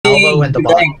went the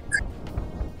bot.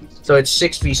 So it's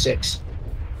 6v6.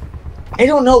 I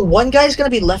don't know. One guy's gonna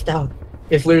be left out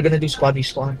if we're gonna do squad v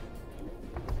squad.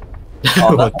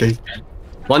 Okay.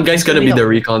 One guy's gonna be the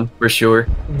recon for sure.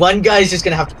 One guy's just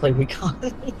gonna have to play recon.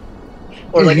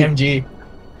 Or like MG.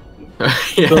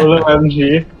 Yeah. Solo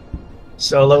MG.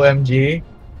 Solo MG.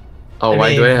 Oh,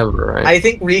 why do I have a right? I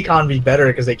think recon be better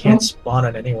because they can't spawn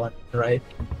on anyone, right?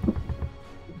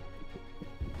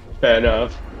 Fair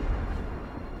enough.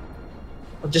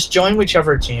 I'll just join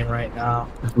whichever team right now.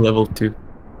 Level 2.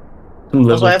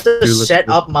 Also, I have to set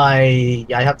up my...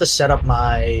 Yeah, I have to set up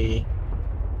my...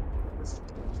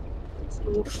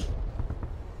 Oof.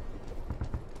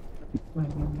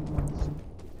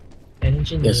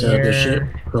 Engineer... Yes, the ship,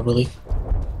 probably.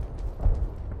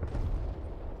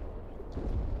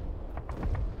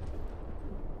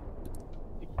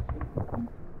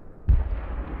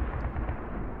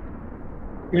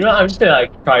 You know, I'm just gonna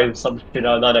like try some shit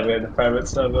out now that we're in the private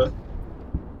server.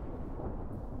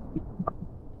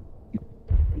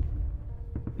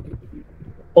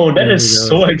 Oh, that is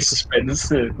so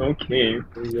expensive. Okay. It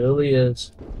really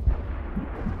is.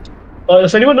 Oh,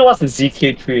 does anyone know what's the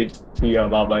ZK383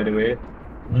 about, by the way?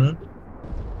 Hmm?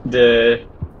 The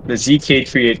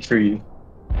ZK383.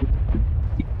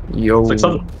 Yo. It's like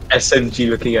some SMG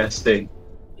looking ass thing.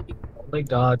 Only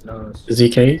God knows.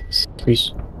 ZK?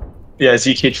 Please. Yeah,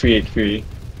 ZK383.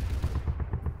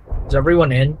 Is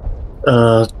everyone in?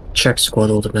 Check squad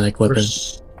automatic We're weapon.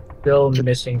 still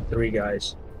missing 3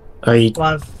 guys. I Come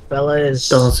on, fellas.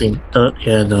 don't think.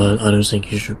 Yeah, no, I don't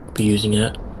think you should be using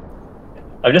it.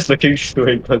 I'm just looking through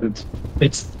it because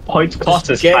it's point cost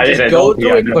is Just higher than go all the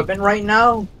through other- equipment right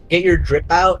now, get your drip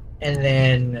out, and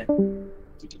then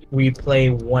we play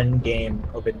 1 game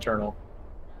of internal.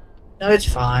 No, it's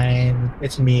fine.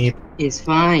 It's me. It's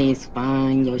fine, it's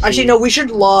fine. Yoshi. Actually, no, we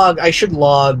should log. I should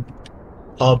log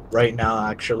pub right now,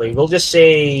 actually. We'll just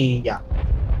say, yeah.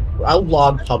 I'll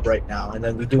log pub right now, and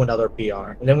then we do another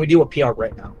PR. And then we do a PR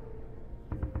right now.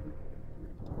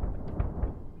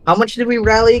 How much did we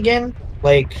rally again?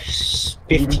 Like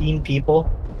 15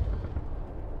 people?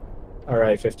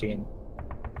 Alright, 15.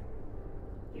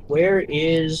 Where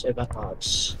is event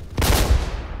logs?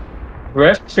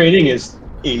 Ref training is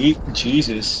 8.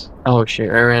 Jesus. Oh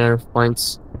shit, I ran out of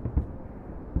points.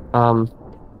 What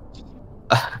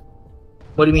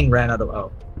do you mean ran out of...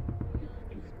 Oh.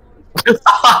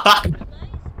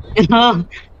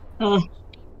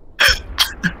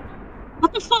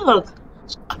 What the fuck?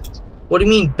 What do you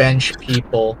mean bench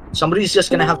people? Somebody's just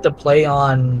gonna have to play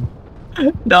on...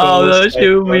 No, don't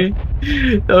shoot me.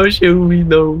 Don't shoot me,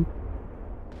 no.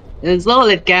 It's not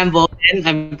let gamble, and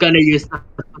I'm gonna use a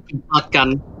fucking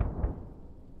shotgun.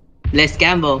 Let's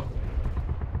gamble.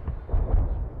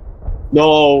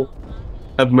 No.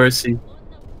 Have mercy.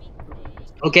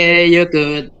 Okay, you're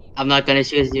good. I'm not gonna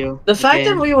choose you. The fact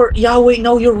that we were... Yeah, wait,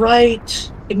 no, you're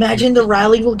right. Imagine the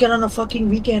rally we'll get on a fucking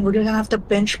weekend. We're gonna have to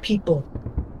bench people.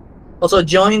 Also,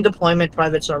 join deployment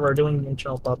private server, doing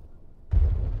internal pub.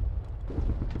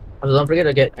 Also, don't forget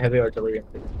to get heavy artillery.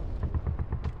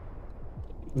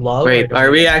 Love. Wait,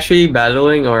 are we actually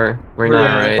battling or we're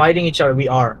not, right? Fighting each other, we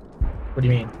are. What do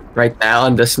you mean? Right now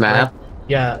on this map?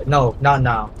 Yeah, no, not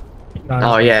now.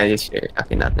 Oh yeah, yes, sure.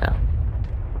 Okay, not now.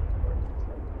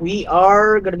 We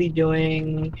are gonna be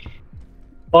doing...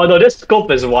 Oh no, this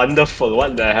scope is wonderful.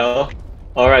 What the hell?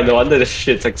 Alright, no wonder this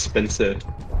shit's expensive.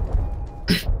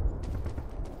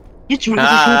 You're trying to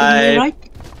shoot me, right?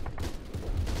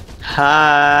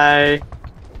 Hi.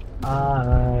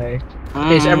 Hi.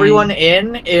 Is everyone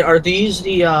in? Are these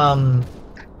the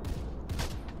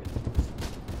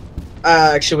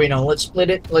actually, wait, no. Let's split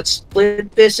it. Let's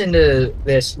split this into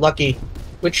this. Lucky,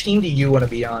 which team do you want to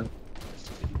be on?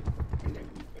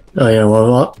 Oh yeah,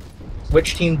 what?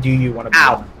 Which team do you want to be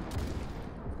on?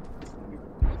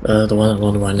 The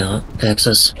one right now.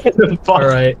 Access. All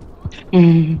right.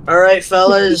 All right,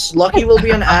 fellas. Lucky will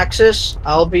be on Axis.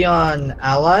 I'll be on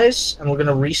Allies, and we're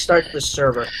gonna restart the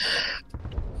server.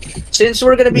 Since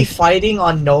we're gonna be fighting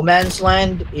on No Man's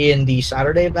Land in the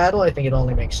Saturday battle, I think it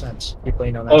only makes sense. You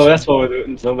play No Man's Land. Oh, that's what we're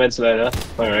doing. No Man's Land, huh?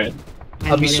 Alright.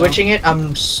 I'll be switching it.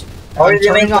 I'm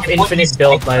turning off infinite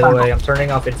build, by the way. I'm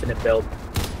turning off infinite build.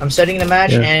 I'm setting the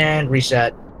match and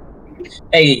reset.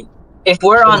 Hey, if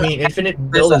we're on infinite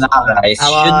build is allies,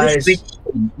 should we switch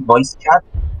voice chat?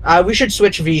 We should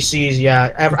switch VCs.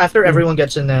 Yeah, after everyone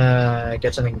gets in the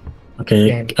Okay,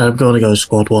 game. I'm gonna go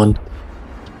squad 1.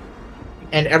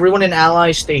 And everyone in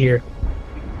Allies stay here.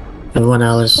 Everyone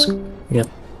Alice. Yep.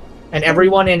 And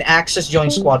everyone in Axis join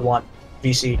squad 1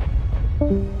 VC.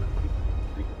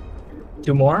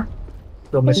 2 more.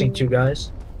 Still missing 2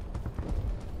 guys.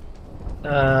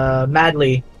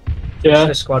 Madly. Yeah.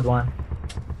 It's squad 1.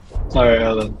 Alright,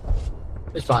 hold on.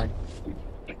 It's fine.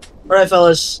 Alright,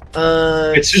 fellas.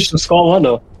 It's just a squad 1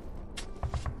 though.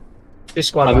 It's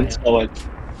squad I'm 1. in Yeah. squad 1.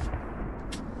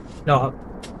 No,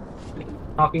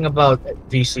 talking about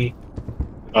VC.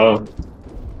 Oh.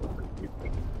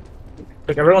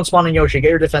 Look, everyone spawn in Yoshi.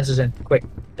 Get your defenses in. Quick.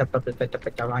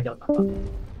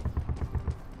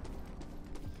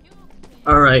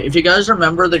 Alright, if you guys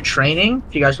remember the training,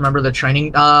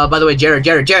 by the way, Jared,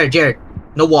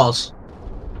 no walls.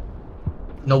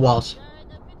 No walls.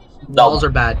 Walls are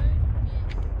bad.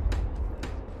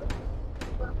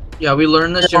 Yeah, we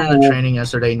learned this during the training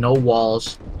yesterday. No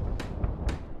walls.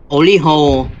 Only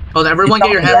hole. Oh, everyone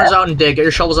get your hammers out and dig. Get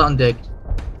your shovels out and dig.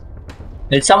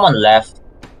 Did someone left?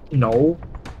 No.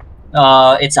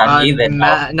 It's uneven.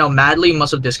 No, Madly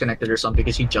must have disconnected or something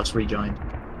because he just rejoined.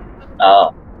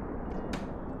 Oh.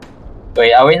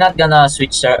 Wait, are we not gonna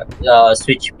switch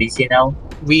switch PC now?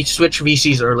 We switched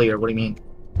VCs earlier. What do you mean?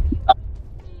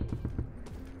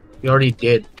 You already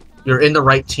did. You're in the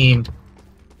right team.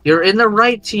 You're in the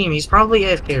right team. He's probably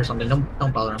AFK or something.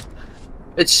 Don't bother him.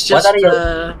 It's just.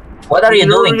 What are you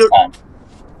doing, Stan?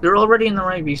 You're already in the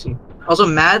right VC. Also,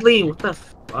 Madly, what the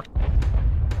fuck?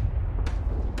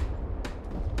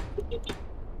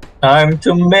 Time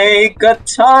to make a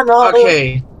tunnel.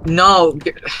 Okay, no.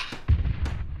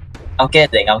 I'm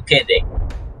kidding. I'm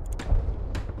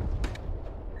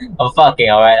fucking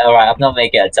alright. I'm not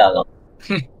making a tunnel.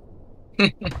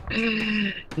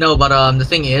 No, but the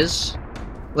thing is,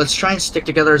 let's try and stick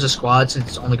together as a squad since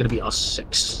it's only gonna be us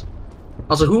 6.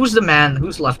 Also, who's the man?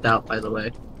 Who's left out, by the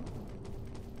way?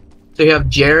 So you have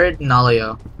Jared and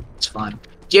Nalia. It's fine.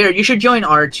 Jared, you should join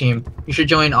our team. You should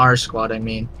join our squad, I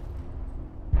mean.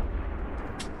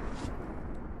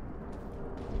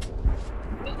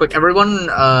 Quick, everyone,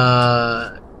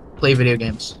 play video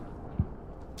games.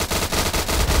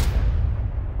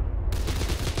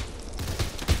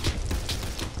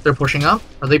 They're pushing up?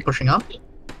 Are they pushing up?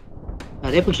 Are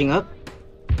they pushing up?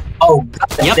 Oh, god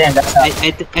Yep. damn, that's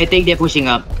I think they're pushing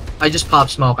up. I just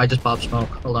popped smoke.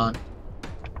 Hold on.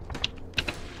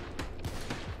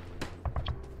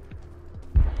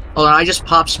 Hold on, I just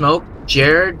popped smoke.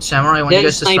 Jared, Samurai, I want you guys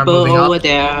There's to start sniper moving over up.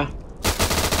 there.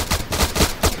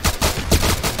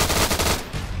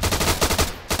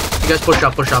 You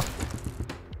guys push up.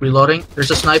 Reloading.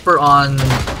 There's a sniper on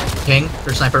ping.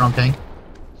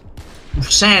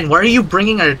 San, why are you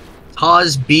bringing a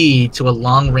Pause B to a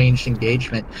long-range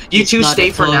engagement? You two stay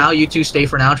for now.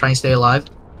 Try and stay alive.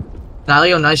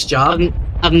 Nalio, nice job.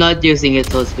 I'm not using a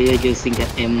Pause B, I'm using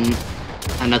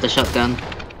another shotgun.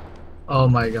 Oh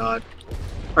my god.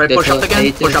 Alright, push up again. I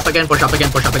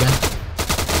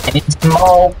need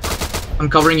smoke. I'm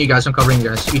covering you guys.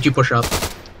 You two push up.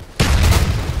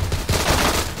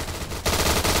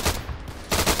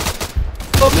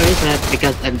 Where is that?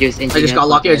 Because I'm just I just got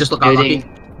lucky. building.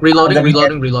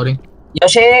 Reloading.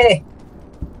 Yoshi!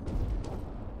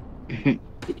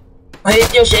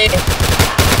 Wait, Yoshi!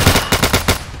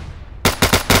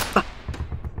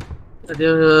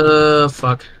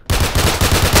 Fuck.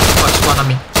 Spawn on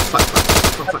me. Fuck.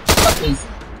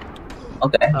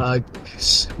 Okay.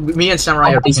 Me and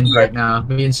Samurai are pinned right now.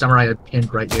 Me and Samurai are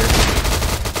pinned right here.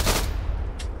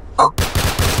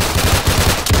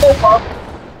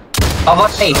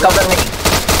 Cover me.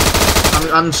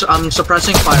 I'm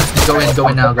suppressing fire. Go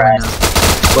in now.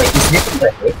 Wait, is this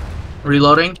the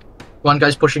Reloading. One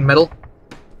guy's pushing middle.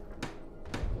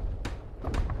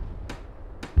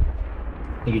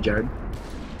 Thank you, Jared.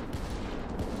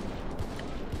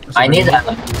 I need that.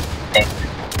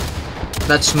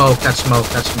 That's smoke.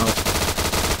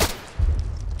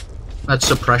 That's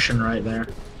suppression right there.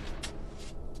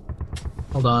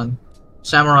 Hold on.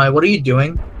 Samurai, what are you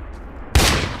doing?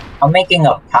 I'm making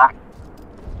a pack.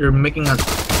 You're making a...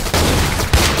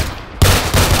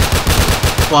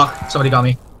 Fuck, somebody got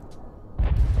me.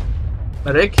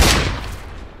 Medic?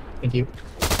 Thank you.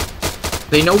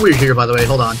 They know we're here, by the way.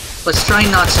 Hold on. Let's try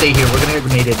and not stay here. We're gonna get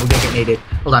grenaded.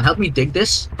 Hold on, help me dig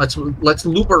this. Let's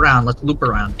loop around.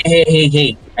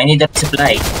 Hey. I need a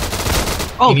supply.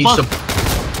 Oh, fuck.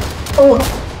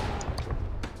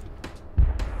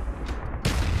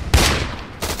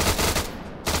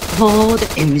 Oh, the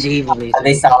MG volley.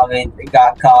 They saw me. They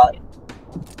got caught.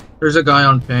 There's a guy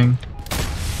on ping.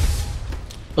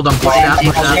 Hold on, push that.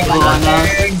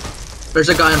 There's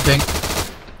a guy on ping.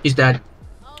 He's dead.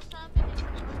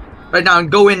 Right now,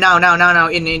 go in now. In.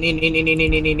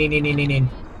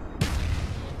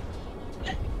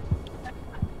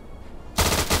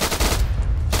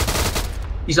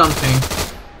 He's on ping.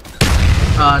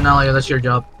 Nalia, that's your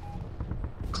job.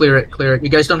 Clear it. You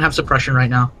guys don't have suppression right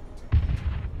now.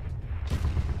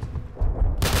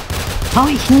 How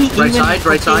he Right even side,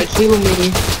 right fucking side. kill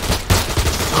me?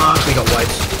 Fuck, we got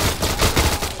wiped.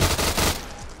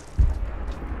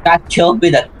 Got killed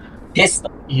with a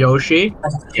pistol. Yoshi?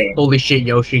 Okay. Holy shit,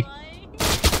 Yoshi.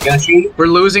 Yoshi, We're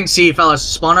losing C, fellas.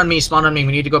 Spawn on me, spawn on me.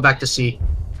 We need to go back to C.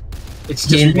 It's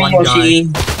kill just me, one Yoshi.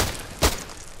 guy.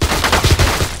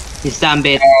 You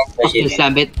Sambit. Fuck you,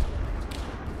 Sambit.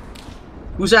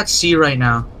 Who's at C right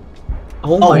now?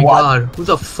 Oh, Oh, my what? god. Who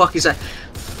the fuck is that?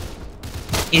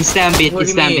 In Sambit, What in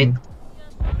do you Sambit. mean?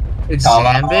 It's Come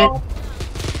Zambit? on.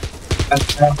 I'm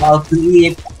about to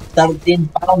eat 13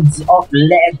 pounds of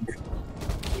lead.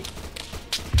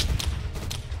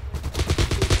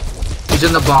 He's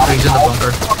in the bunker, he's in the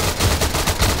bunker.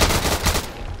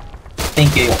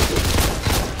 Thank you.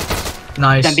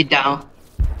 Nice. Sambit down.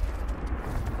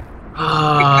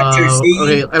 Capture C.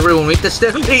 Okay, everyone, make the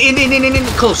step. In.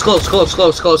 Close.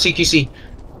 CQC.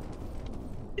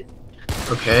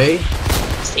 Okay.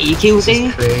 CQC. This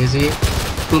is crazy.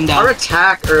 Boom Our down.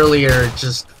 attack earlier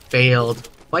just failed.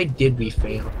 Why did we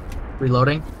fail?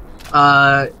 Reloading.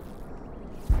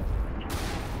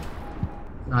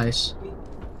 Nice.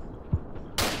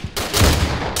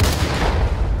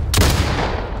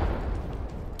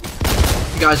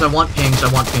 Guys, I want pings.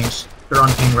 They're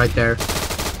on ping right there.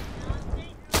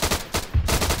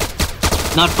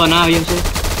 Not for now, Yoshi.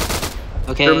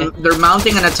 Okay. They're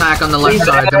mounting an attack on the left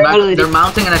side. They're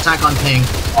mounting an attack on ping.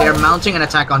 They're mounting an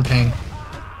attack on ping.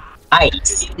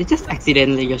 Nice. It's just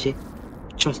accidentally, Yoshi.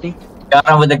 Trust me. Got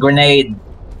him with a grenade.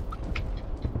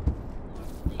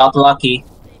 Got lucky.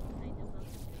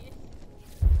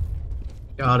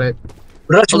 Got it.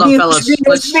 Rush Hold on, me, fellas. rush me,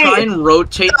 Let's rush me. try and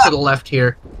rotate to the left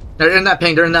here. They're in that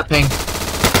ping.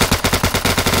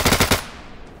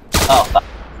 Oh, fuck.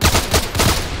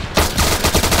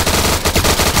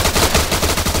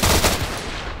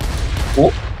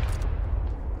 Oh.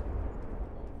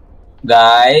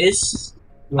 Guys,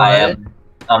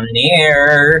 I'm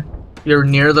near. You're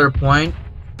near their point.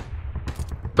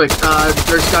 But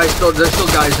there's still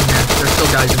guys in there.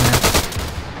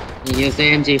 Use the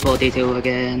MG42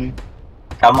 again.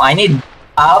 Come, I need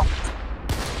up.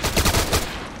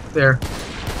 There.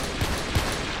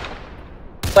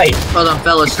 Wait. Hold on,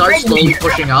 fellas. Start slowly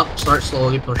pushing up.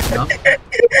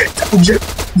 Just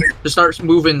start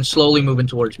slowly moving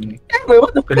towards me. Wait,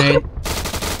 what the Grenade.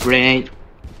 Grenade.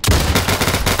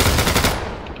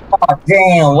 Oh,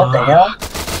 damn, what the hell?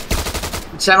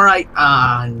 Samurai.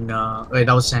 No. Wait,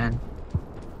 that was sand.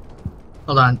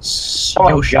 Hold on.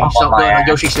 Yoshi. jump on my ass.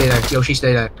 Yoshi,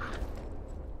 stay there.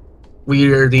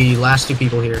 We're the last two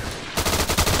people here.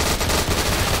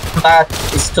 That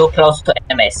is too close to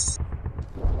MS.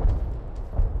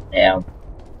 Damn.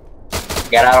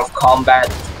 Get out of combat.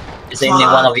 Is any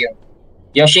one of you?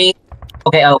 Yoshi?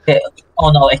 Okay. Oh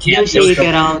no, I can't. Yoshi,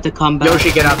 get out the combat.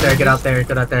 Yoshi, get out there.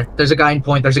 There's a guy in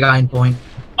point. I'm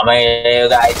you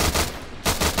guys.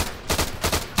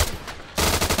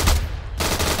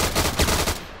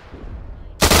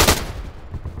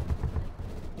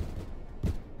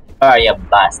 Oh, you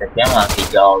bastard. Come on, we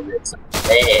go with some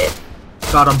dead.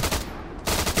 Got him.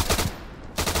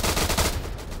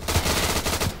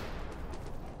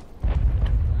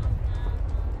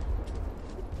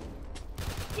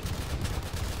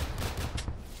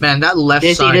 Man, that left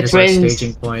They're in side the is our trench.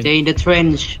 staging point. They're in the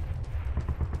trench.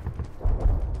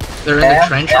 They're in Yeah, the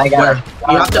trench. I got Where? it.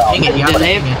 You have to ping it. You have The to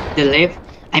ping it. left. The left.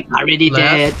 I'm already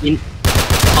Left. dead.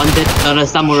 On the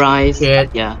samurais.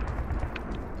 Shit. Yeah.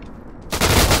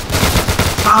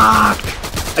 Fuck!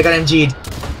 I got MG'd.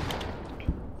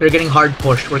 They're getting hard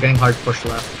pushed. We're getting hard pushed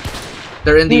left.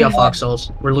 They're in the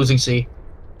foxholes. We're losing C.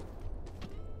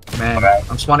 Man, Alright.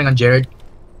 I'm spawning on Jared.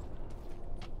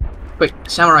 Wait,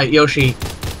 Samurai, Yoshi.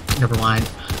 Never mind.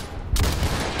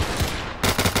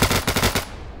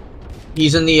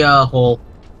 He's in the hole.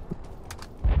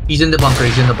 He's in the bunker.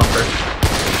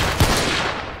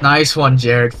 Nice one,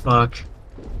 Jared. Fuck.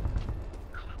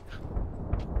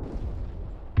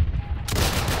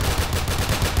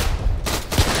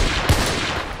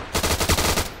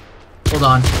 Hold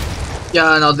on.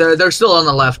 Yeah, no, they're still on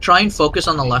the left. Try and focus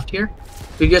on the left here.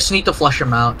 We just need to flush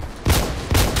them out.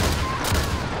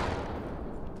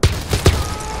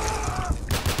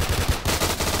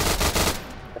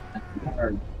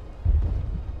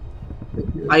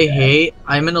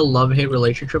 I'm in a love-hate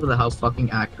relationship with how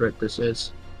fucking accurate this is.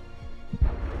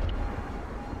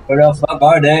 Where the fuck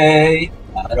are they?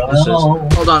 I don't This is. know.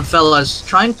 Hold on, fellas.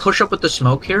 Try and push up with the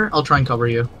smoke here. I'll try and cover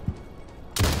you.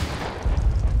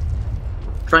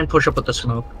 Try and push up with the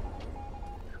smoke.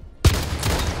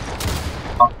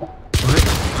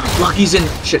 What? Lucky's in.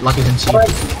 Shit, Lucky's in C.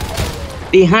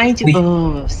 Behind you.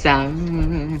 Oh,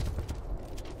 Sam.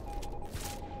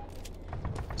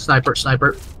 Sniper,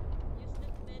 sniper.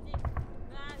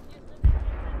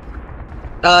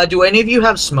 Do any of you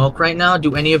have smoke right now?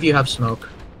 Do any of you have smoke?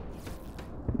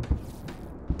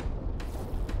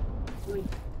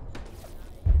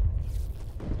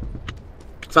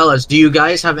 Fellas, do you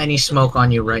guys have any smoke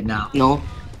on you right now? No,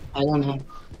 I don't have.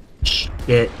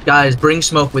 Shit. Guys, bring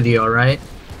smoke with you, alright?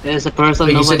 There's a person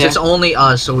Wait, over since there. it's only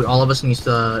us, so all of us need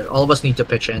to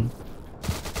pitch in.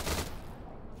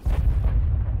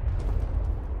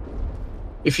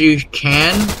 If you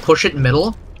can, push it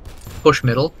middle. Push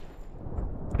middle.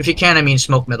 If you can, I mean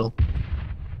smoke middle.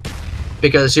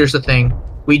 Because here's the thing.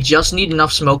 We just need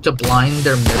enough smoke to blind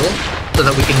their middle so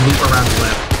that we can loop around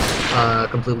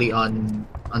left completely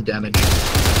undamaged.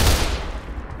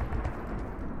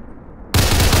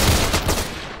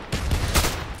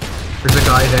 There's a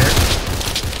guy there.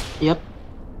 Yep.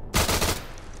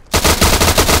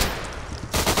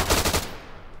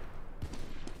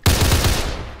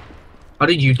 How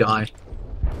did you die?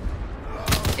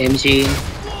 MG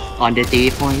on the D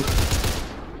point.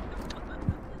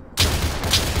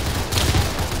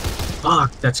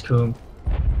 Fuck, that's cool.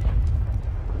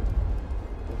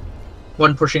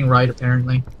 One pushing right,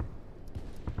 apparently.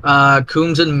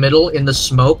 Coom's in the middle, in the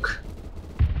smoke.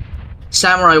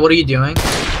 Samurai, what are you doing?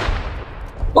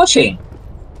 Pushing.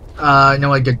 No,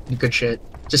 like good shit.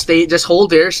 Just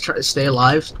hold there, stay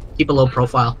alive, keep a low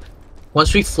profile.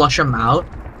 Once we flush them out,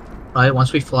 right?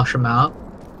 Once we flush them out,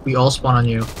 we all spawn on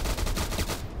you.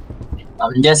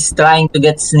 I'm just trying to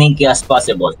get sneaky as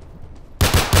possible.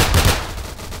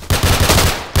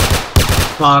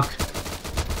 Fuck.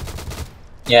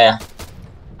 Yeah.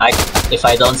 If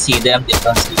I don't see them, they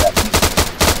don't see that.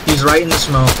 He's right in the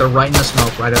smoke. They're right in the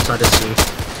smoke, right outside the sea.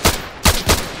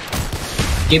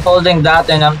 Keep holding that,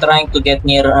 and I'm trying to get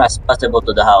near as possible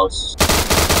to the house.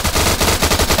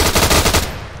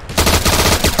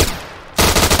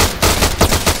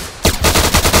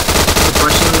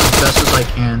 Suppressing them as best as I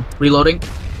can. Reloading.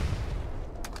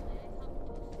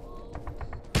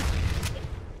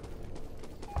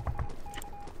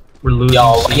 We're losing.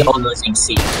 Yo, why C. you all losing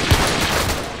C?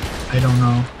 I don't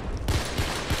know.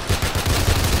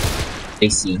 They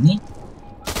see me?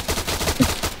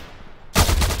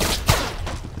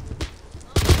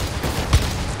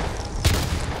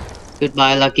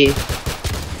 Goodbye, Lucky.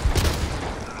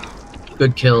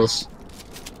 Good kills.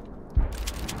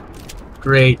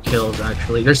 Great kills,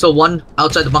 actually. There's still one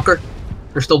outside the bunker.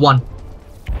 There's still one.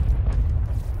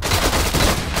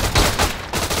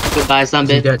 Goodbye,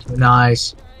 Sunbit. Dead.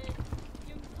 Nice.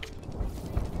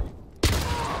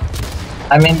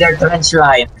 I'm in their trench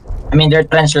line. I'm in their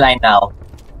trench line now.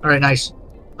 Alright, nice.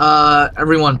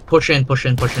 Everyone, push in, push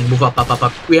in, push in. Move up, up, up,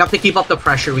 up. We have to keep up the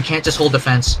pressure. We can't just hold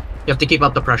defense. You have to keep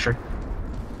up the pressure.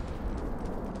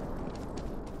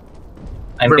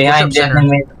 I'm behind them.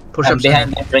 I'm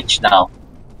behind the trench now.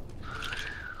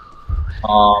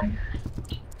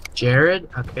 Jared?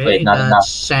 Okay, Wait, not that's enough.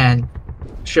 San.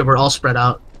 Shit, we're all spread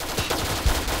out.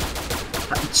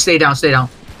 Stay down, stay down.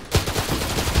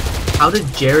 How did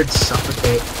Jared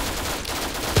suffocate?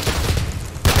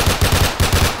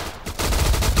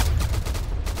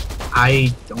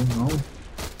 I don't know.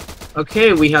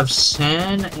 Okay, we have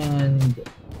San and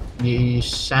the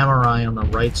Samurai on the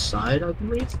right side, I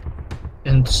believe.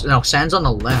 And no, San's on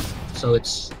the left, so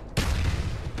it's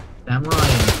Samurai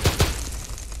and...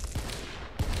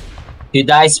 You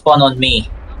die, spawn on me.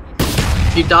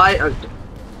 If you die...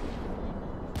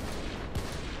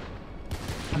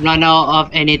 I'm not out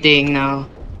of anything now.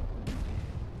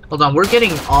 hold on, we're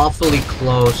getting awfully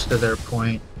close to their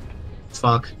point.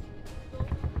 Fuck.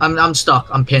 I'm stuck.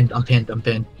 I'm pinned. I'm pinned. I'm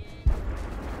pinned.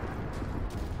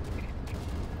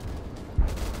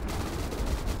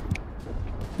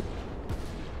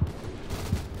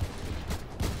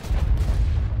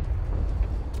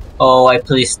 Oh, I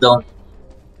please don't.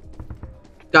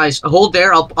 Guys, hold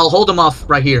there. I'll hold them off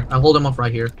right here. I'll hold them off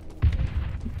right here.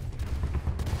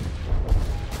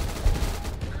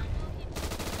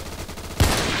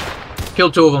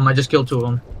 Killed two of them. I just killed two of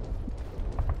them.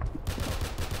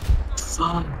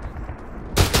 Fuck.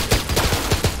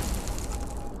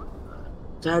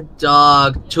 That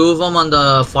dog. Two of them on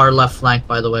the far left flank,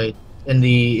 by the way,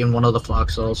 in one of the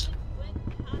foxholes.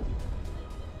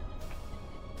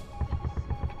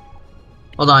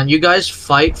 Hold on, you guys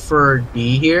fight for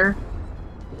D here.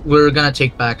 We're gonna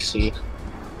take back C.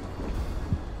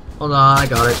 Hold on, I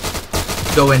got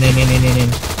it. Go in.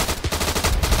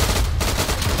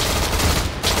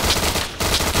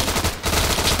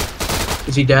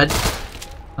 Is he dead?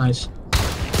 Nice.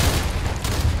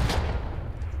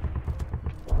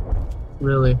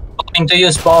 Really? Coming to you,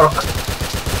 Spork.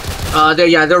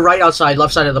 They're right outside,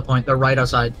 left side of the point. They're right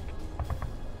outside.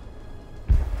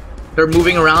 They're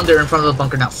moving around. They're in front of the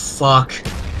bunker now. Fuck.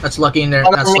 That's lucky in there.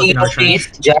 Spawn That's on lucky me, in our Yoshi.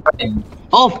 trench. Jared.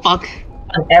 Oh fuck.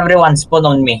 Everyone spawn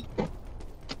on me.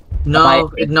 No,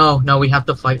 no. We have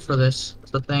to fight for this.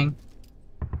 That's the thing.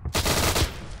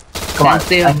 Come on. Stand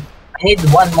still. I need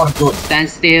one more dude. Stand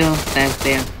still. Stand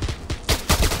still.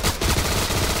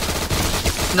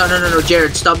 No,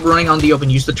 Jared, stop running on the open.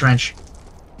 Use the trench.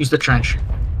 Use the trench.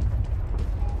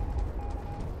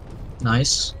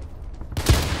 Nice.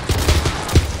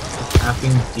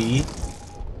 Tapping D.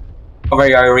 Over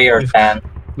your rear, fan.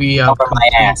 We have Cover my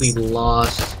ass. completely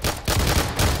lost.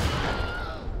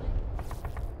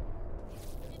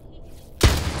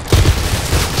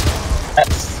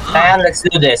 Fan, let's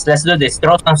do this. Let's do this.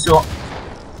 Throw some smoke.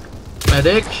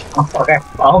 Medic. Okay.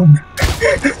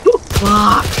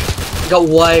 Fuck. We got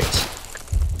wiped.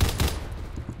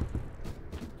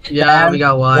 Yeah, Fan, we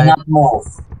got do wiped. not move.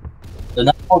 Do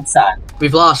not move, son.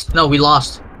 We've lost. No, we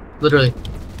lost. Literally.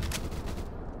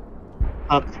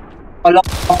 Up. Follow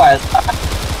profile, son.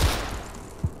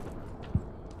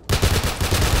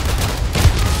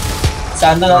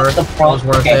 Son, do not the pro. was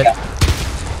worth Okay, it.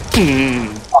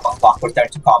 yeah. Oh fuck, return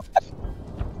to combat.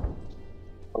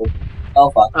 Oh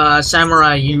fuck.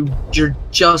 Samurai, you're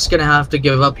just gonna have to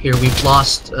give up here. We've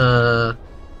lost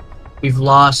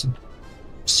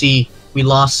C. We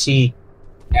lost C.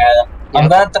 Yeah. I'm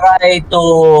gonna try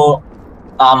to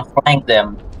flank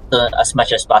them as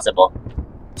much as possible.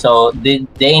 So they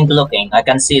ain't looking. I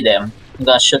can see them. I'm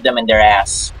gonna shoot them in their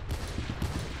ass.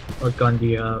 What gun do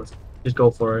you have? Just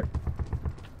go for it.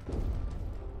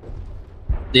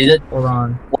 Hold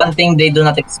on. One thing they do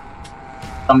not expect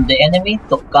from the enemy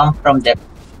to come from them.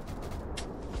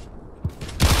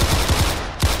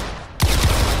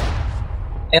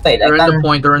 Wait, They're in the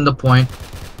point. They're in the point.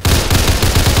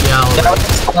 Yeah.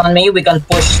 They're on me. We can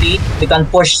push C. We can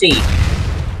push C.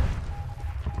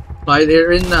 Like,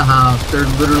 they're in the house. They're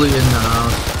literally in the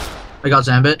house. I got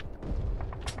Zambit.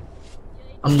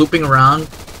 I'm looping around.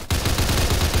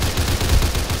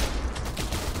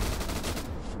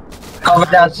 Cover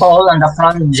that hole on the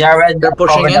front, Jared. They're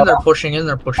pushing in. Cover They're pushing in.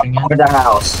 They're pushing in. Cover the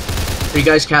house. Are you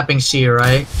guys capping C,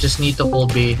 right? Just need to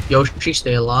hold B. Yoshi,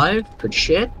 stay alive. Good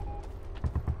shit.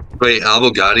 Wait, Al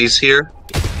Bugatti's here?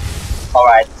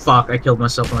 Alright. Fuck, I killed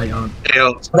myself on my own.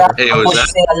 Ayo, I'll push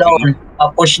C alone.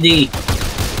 I'll push D.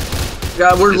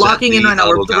 Yeah, we're Is locking that in the right now.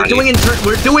 We're Bugatti? doing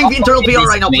internal PR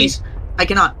right now, please. I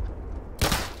cannot.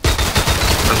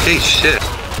 Okay, shit.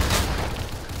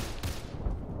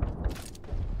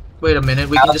 Wait a minute.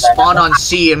 We can just spawn on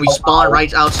C and we spawn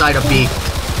right outside of B.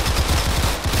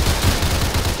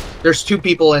 There's two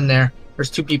people in there.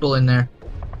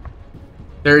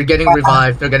 They're getting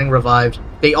revived.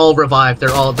 They all revived.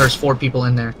 There's 4 people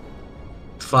in there.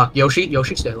 Fuck.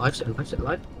 Yoshi, stay alive. Stay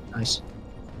alive. Nice.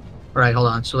 Alright, hold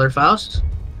on. So they're Faust?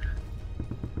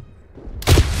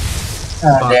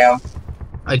 Oh, damn.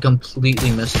 I completely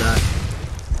missed that.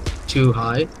 Too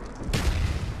high.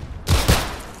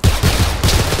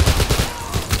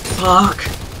 Fuck.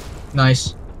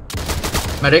 Nice.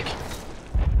 Medic.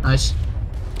 Nice.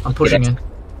 I'm pushing in.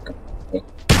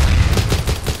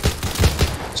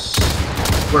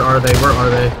 Where are they?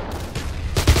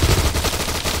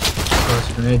 Oh, it's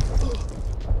a grenade.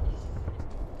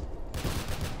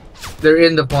 They're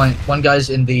in the point. One guy's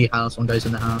in the house.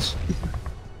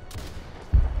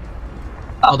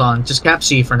 Hold on. Just cap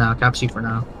C for now. Got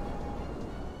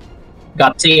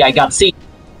C. I got C.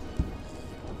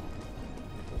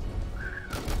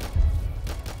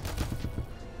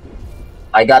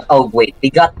 Oh wait, we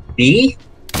got B?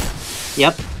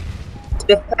 Yep.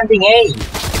 Defending A.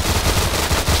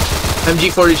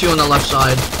 MG42 on the left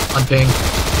side. On ping.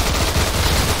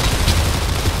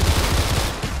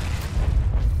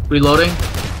 Reloading.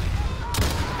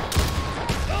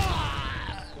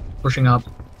 Pushing up.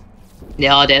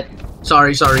 They're all dead.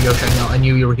 Sorry, Yoshi. I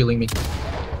knew you were healing me.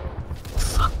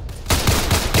 Fuck.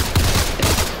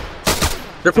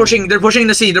 They're pushing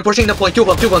the C. They're pushing the point. Two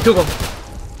of them.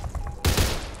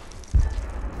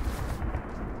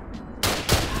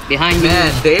 Behind me.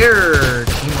 Man, their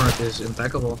teamwork is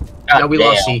impeccable. Yeah, we damn.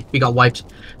 lost C. We got wiped.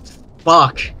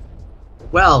 Fuck.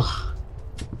 Well,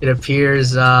 it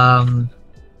appears, hold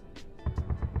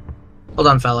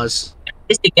on, fellas. At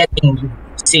least they're getting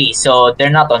C, so they're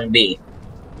not on B.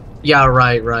 Yeah,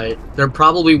 right. They're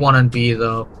probably one on B,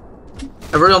 though.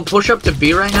 Everyone push up to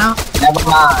B right now? Never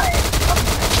mind.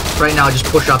 Right now, just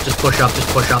push up.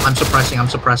 I'm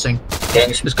suppressing. Okay.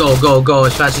 Just go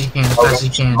as fast as you can,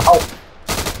 Oh.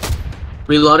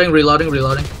 Reloading.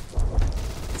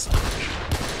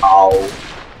 Oh.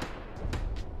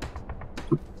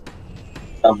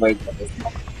 Avoid the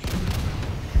smoke.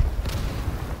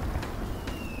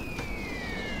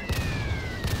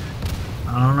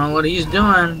 I don't know what he's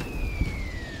doing.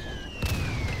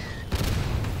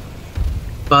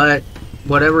 But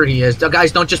whatever he is.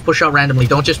 Guys, don't just push out randomly.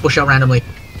 Don't just push out randomly.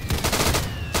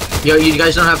 Yo, you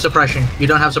guys don't have suppression. You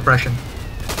don't have suppression.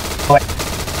 What?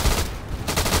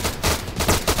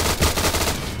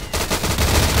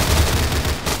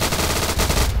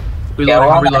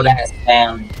 Reloading, I'm reloading.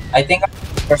 And I think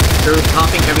They're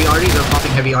popping heavy arty. They're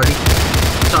popping heavy arty.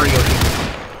 Sorry, Yoshi.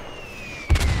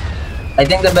 I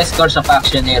think the best course of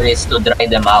action here is to dry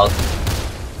them out.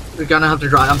 We're gonna have to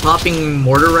dry. I'm popping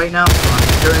mortar right now.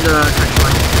 They're in the trench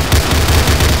line.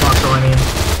 Foxhole, I mean.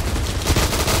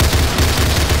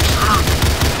 Ah.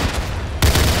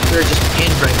 We're just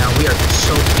pinned right now. We are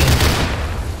so pinned.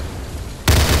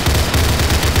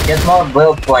 Get more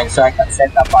build points so I can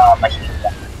set up a machine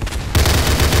gun.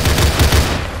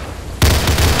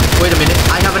 Wait a minute.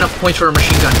 I have enough points for a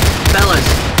machine gun. Fellas.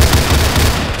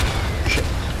 Shit.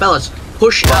 Fellas,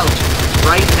 push out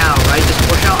right now, right? Just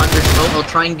push out under smoke. I'll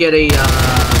try and get a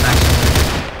maximum.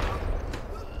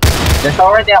 There's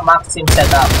already a maxim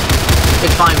set up.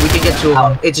 It's fine. We can get two of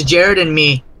them. It's Jared and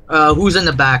me. Who's in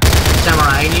the back?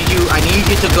 Samurai, I need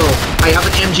you to go. I have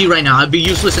an MG right now. I'd be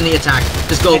useless in the attack.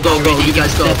 Just go, go, go. You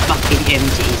guys go. The fucking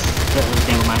MGs.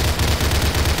 Never mind.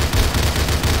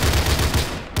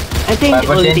 I think But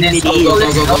the only thing then we this- need Go, go,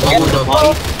 is go, go, go, go.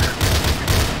 go.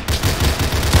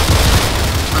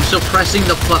 I'm suppressing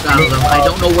the fuck out of them. I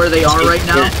don't know where they are right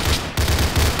now.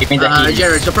 Give me the keys.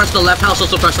 Jared, suppress the left house,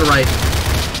 also suppress the right.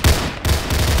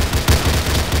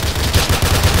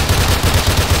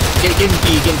 Get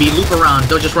in B, loop around.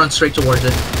 Don't just run straight towards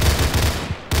it.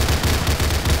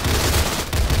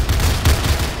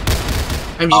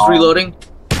 I'm just reloading.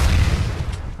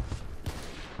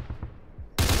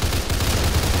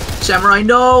 Samurai,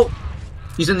 no!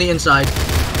 He's in the inside.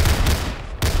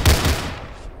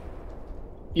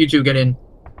 You two, get in.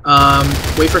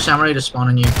 Wait for Samurai to spawn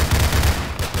on you.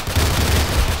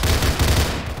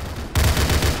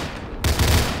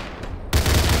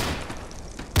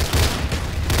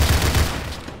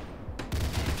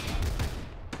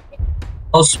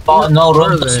 No spawn, no Where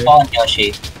room are to they? spawn,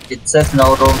 Yoshi. It says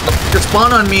no room to. Just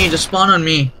spawn on me, just spawn on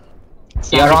me.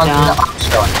 You're on the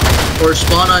option. Or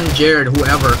spawn on Jared,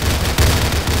 whoever.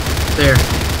 There.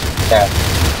 There.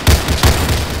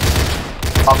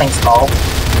 Popping smoke.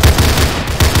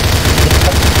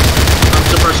 I'm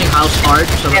suppressing house hard.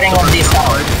 So Getting on this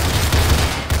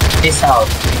house. This house.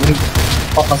 We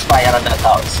focus fire on that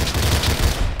house.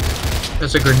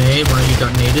 That's a grenade, one of you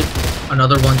got naded.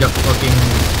 Another one got fucking...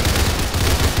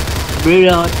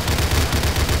 Reload.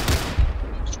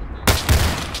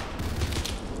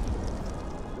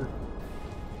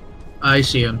 I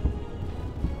see him.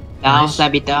 Down, Nice.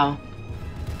 stab it down.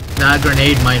 That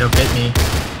grenade might have hit me.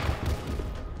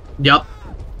 Yup.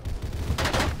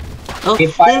 Oh,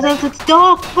 If I- there's a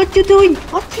dog! What you doing?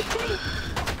 What you doing?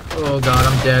 Oh god,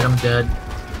 I'm dead, I'm dead.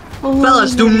 Oh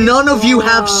Fellas, do my none of you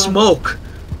have God. smoke?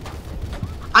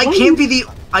 I Why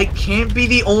can't be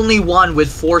the only one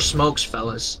with 4 smokes,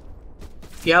 fellas.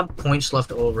 If you have points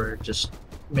left over, just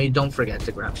don't forget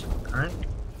to grab some, alright?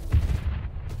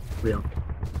 Real.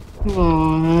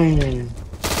 Oh,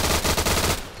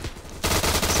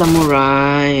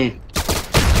 Samurai.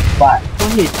 But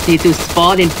Why you need to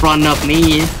spawn in front of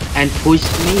me and push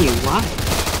me? Why?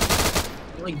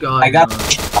 Oh my god. I got. no.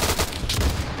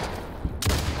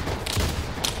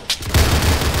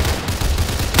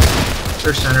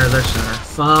 They're center, they're center.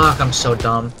 Fuck, I'm so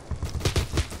dumb.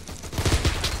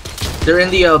 They're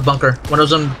in the bunker. One of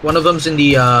them's in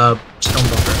the stone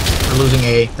bunker. We're losing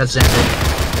A. That's Xander.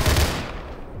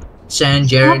 San,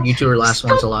 Jared, you two are last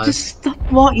ones alive. Just stop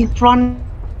walk in front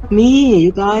of me,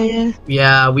 you guys.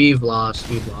 Yeah, we've lost.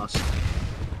 We've lost.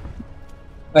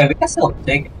 Wait, we can still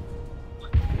take it.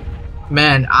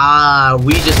 Man,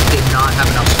 we just did not have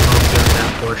enough smoke during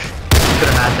that push. Could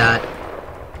have had that.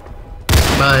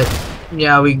 But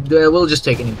yeah, we'll just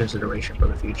take it in consideration for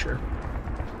the future.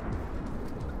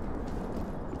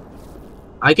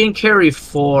 I can carry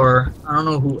 4. I don't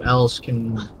know who else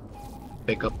can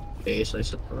pick up base, I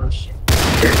suppose.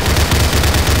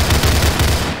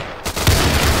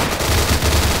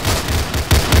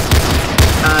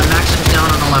 Max is down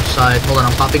on the left side. Hold on,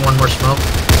 I'm popping one more smoke.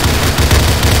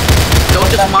 Don't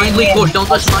just mindlessly push. Don't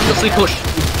just mindlessly push.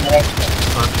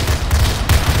 Fuck.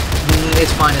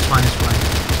 It's fine. It's fine. It's fine.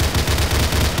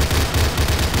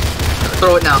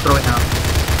 Throw it now. Throw it now.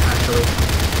 Actually.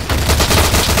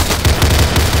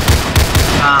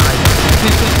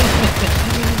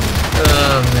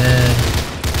 Oh man.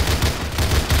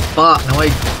 Fuck, now I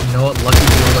know what Lucky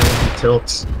feels like when he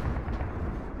tilts.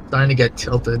 Starting to get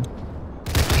tilted.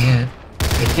 I can't.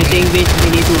 I think we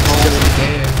need to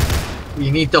hold.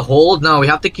 We need to hold? No, we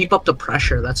have to keep up the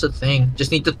pressure. That's the thing. Just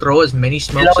need to throw as many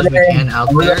smokes as we can out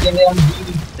there.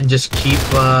 And just keep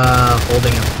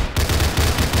holding him.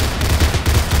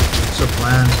 That's the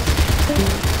plan.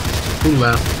 Who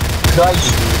left?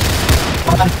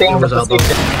 It was Albo.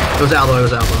 It was Albo, it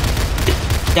was Albo.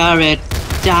 Jared.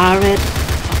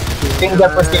 Ping the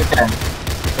position.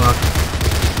 Fuck.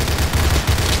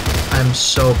 I'm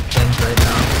so pinned right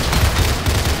now.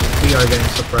 We are getting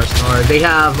suppressed hard. They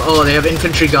have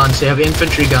infantry guns. They have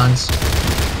infantry guns.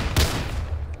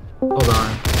 Hold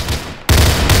on.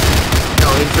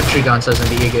 No, infantry guns as in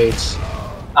the E-gates.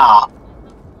 Ah.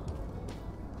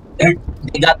 They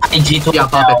got IG2. Yeah,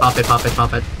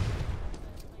 pop it.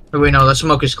 Wait, no, the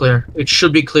smoke is clear. It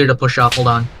should be clear to push up. Hold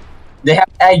on. They have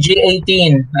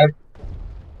IG18.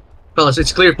 Fellas,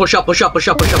 it's clear. Push up. Never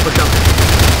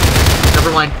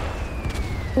mind.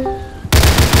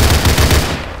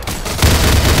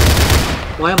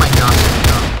 Why am I not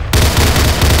sitting up?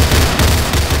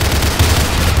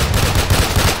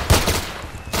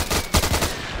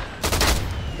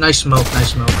 Nice smoke.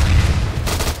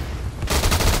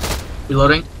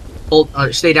 Reloading. Hold.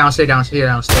 Stay down.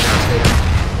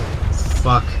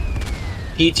 Fuck.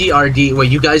 PTRD.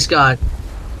 Wait, you guys got.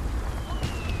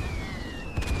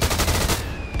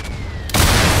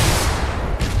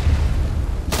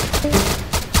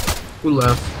 Who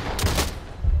left?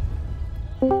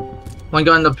 One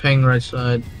guy on the ping right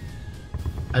side.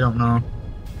 I don't know.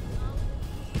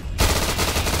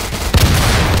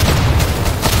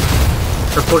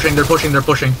 They're pushing.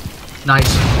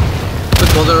 Nice.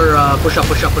 Good brother, push up.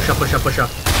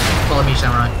 Follow me,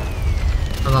 Samurai.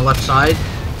 On the left side.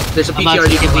 There's a PTRD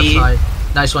on the left side.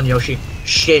 Nice one, Yoshi.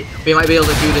 Shit, we might be able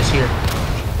to do this here.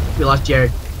 We lost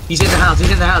Jared. He's in the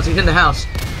house.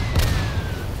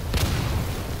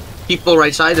 People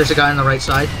right side, there's a guy on the right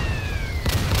side.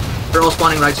 They're all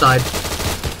spawning right side.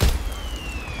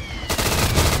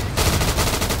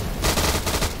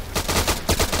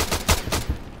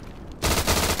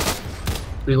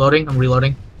 Reloading, I'm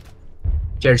reloading.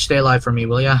 Jared, stay alive for me,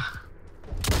 will ya?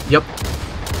 Yep.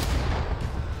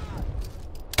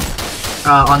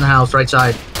 On the house, right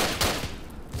side.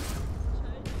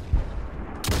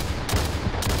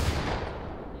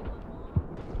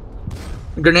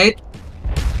 Grenade.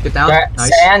 Get down.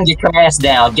 Nice. Sand, get your ass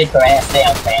down, Sand.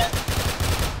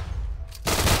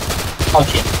 Oh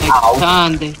shit. Ow.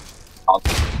 Okay.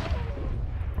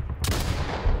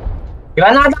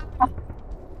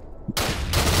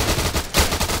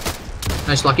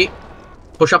 Nice, Lucky.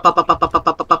 Push up.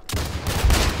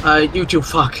 You two,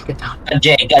 fuck. Get down. Got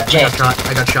Jay. I got shot.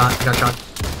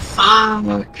 Fuck.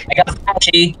 I got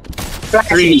flashy.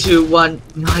 3, 2, 1.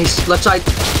 Nice. Left side.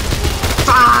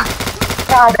 Fuck.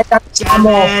 God, I got Damn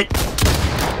it.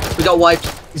 We got wiped.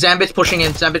 Zambit's pushing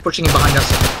in behind us.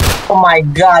 Oh my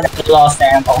god, I lost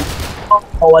ammo.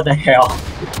 Oh, what the hell?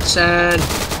 Sand.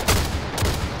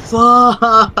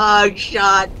 Fuck.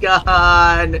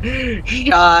 Shotgun.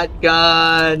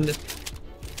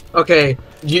 Okay.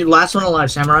 You last one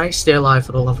alive, Samurai. Stay alive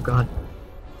for the love of God.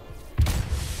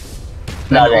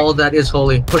 And all that is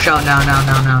holy. Push out now.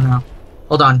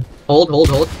 Hold on. Hold.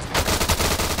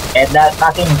 And that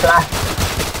fucking flash.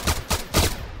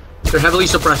 They're heavily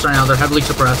suppressed right now.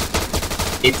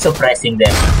 It's suppressing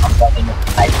them. I'm fucking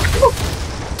like.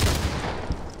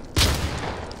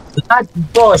 Do not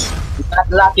push. Do not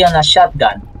lucky on a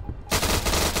shotgun.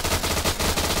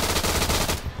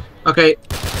 Okay.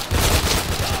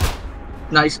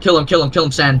 Nice. Kill him,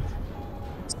 Sand.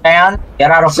 Sand, get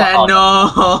out of Sand,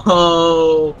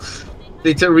 no!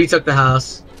 They retook the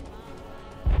house.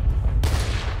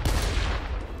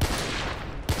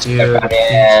 Dude.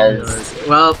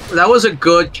 Well, that was a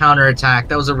good counter attack.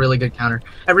 That was a really good counter.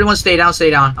 Everyone stay down.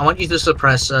 I want you to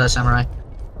suppress Samurai.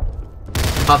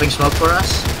 Popping smoke for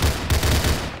us.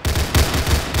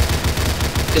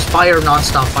 Just fire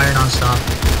non-stop.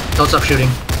 Don't stop shooting.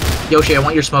 Yoshi, I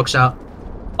want your smokes out.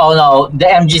 Oh no, the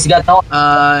MG's got no.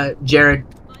 Jared.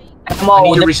 Ammo. I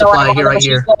need to resupply here, right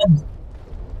here.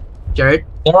 Jared?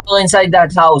 They're all inside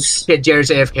that house. Okay,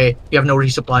 Jared's AFK. You have no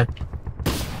resupply.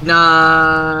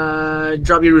 Nah,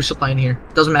 drop your resupply in here.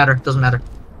 Doesn't matter.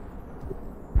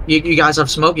 You guys have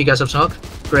smoke?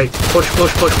 Great. Push.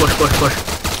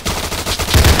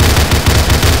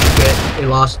 Okay, they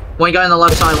lost. One guy on the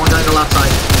left side.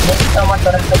 Someone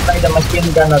trying to supply the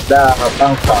machine gun at the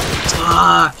bunker.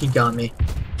 Fuck, he got me.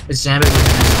 Zambit with an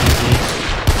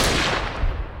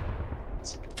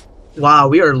SPG. Wow,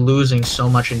 we are losing so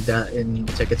much in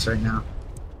tickets right now.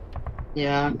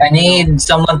 Yeah. I need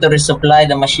someone to resupply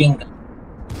the machine gun.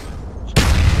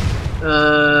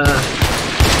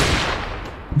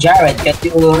 Jared, can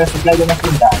you resupply the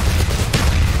machine gun?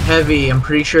 Heavy. I'm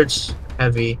pretty sure it's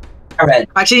heavy. Jared.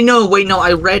 Actually, no. Wait, no.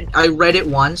 I read it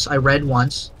once. I read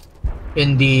once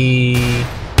in the.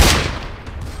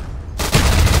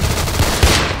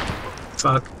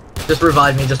 Fuck. Just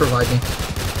revive me. Just revive me.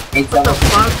 What the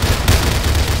fuck?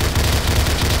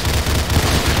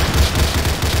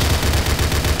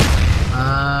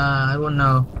 I don't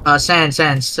know. Sand.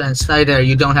 Stay there.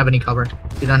 You don't have any cover.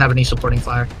 You don't have any supporting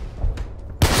fire.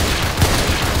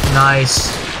 Nice.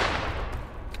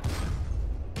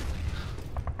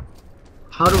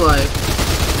 How do I?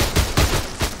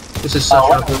 This is such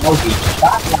a.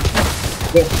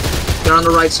 They're on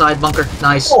the right side, bunker.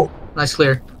 Nice. Oh. Nice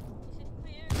clear.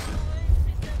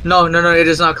 No, it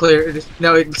is not clear.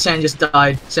 Sand just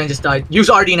died. Sand just died. Use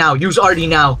RD now. Use RD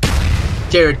now.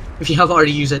 Jared, if you have RD,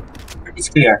 use it. It's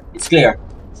clear. It's clear.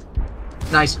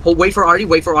 Nice. Hold. Wait for RD.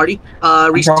 Wait for RD.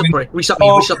 Reset me. Reset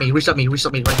me. Reset me. Reset me.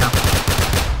 Reset me right now.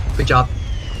 Good job.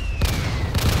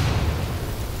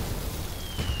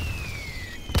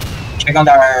 Check on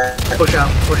our. Push out.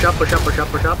 Push up. Push up. Push up.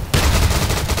 Push up.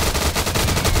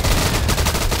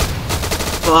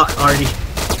 Fuck RD.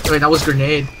 Wait, that was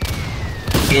grenade.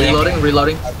 Reloading.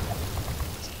 Reloading.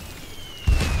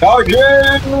 Target.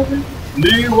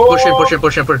 Leroy. Push in. Push in.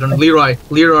 Push in. Push in. Leroy.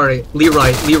 Leroy.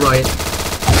 Leroy. Leroy.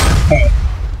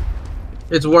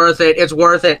 It's worth it. It's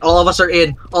worth it. All of us are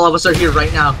in. All of us are here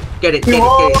right now. Get it. Get it.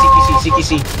 Get it.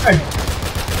 CTC.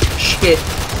 CTC. Shit.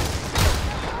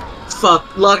 Fuck.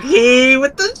 Lucky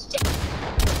with the shit.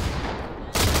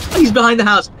 He's behind the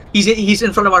house. He's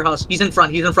in front of our house. He's in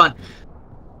front. He's in front.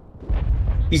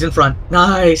 He's in front.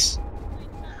 Nice.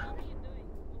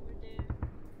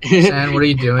 Sand, what are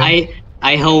you doing?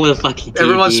 I hold the fucking TV.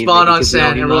 Everyone spawn on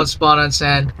sand. Everyone spawn on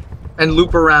sand. And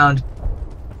loop around.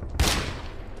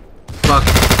 Fuck.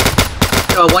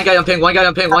 Oh, one guy on ping. One guy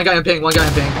on ping. One guy on ping. One guy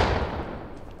on ping.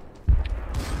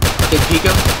 Okay, peek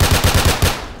him.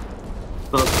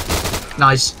 Oh.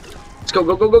 Nice. Let's go,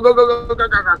 go, go, go, go, go, go, go,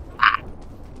 go, go.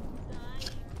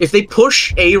 If they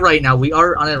push A right now, we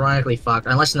are unironically fucked.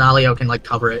 Unless Nalio can like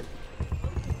cover it.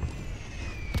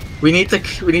 We need to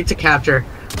capture.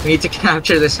 We need to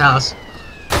capture this house.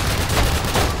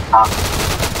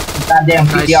 Goddamn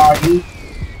PTRD.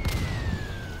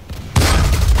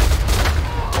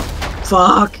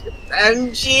 Fuck.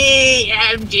 MG,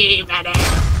 man.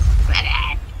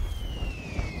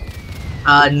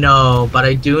 No, but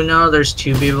I do know there's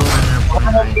two people in there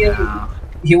right now.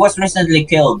 He was recently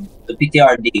killed. The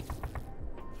PTRD.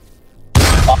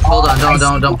 Hold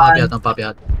on, don't pop yet, don't pop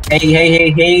yet.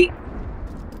 Hey.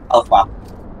 Oh fuck.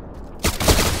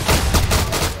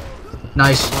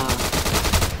 Nice.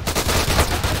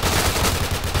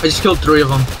 I just killed 3 of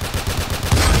them.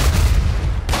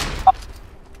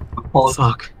 Oh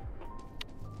fuck.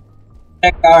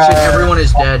 Shit, everyone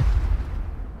is dead.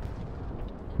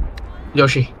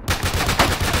 Yoshi.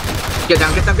 Get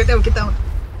down, get down, get down, get down.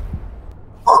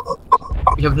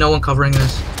 We have no one covering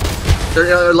this.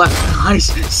 They're left.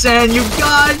 Nice. Sand, you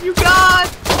got.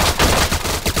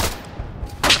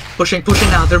 Pushing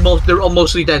now. They're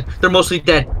mostly dead. They're mostly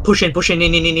dead. Push in, in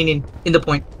the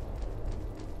point.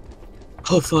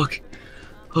 Oh fuck.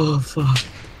 Oh fuck.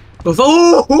 Oh fuck.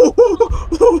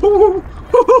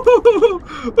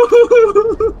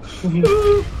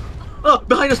 Oh,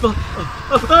 behind us,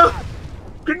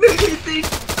 Grenades! They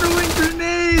throwing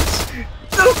grenades!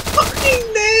 The fucking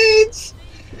nades!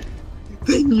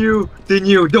 They knew.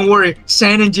 Don't worry.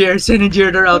 San and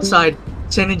Jared are outside.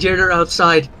 Are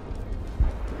outside.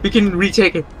 We can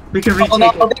retake it. We can retake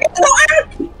it.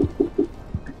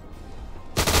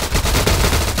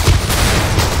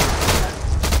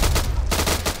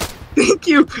 Thank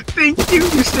you.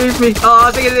 You saved me.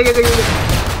 Oh, take it.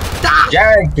 Ah!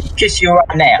 Jared, kiss you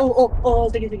right now. Oh,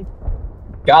 take it.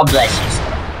 God bless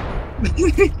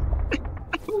you.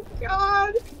 Oh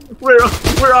God.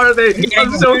 Where are they?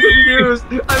 I'm so confused.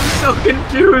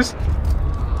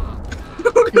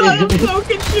 Oh God, I'm so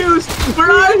confused.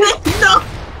 Where are they? No.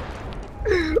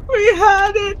 We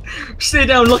had it. Stay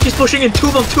down. Lucky's pushing in. Two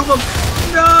of them.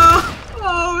 No.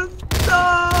 Oh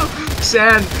no.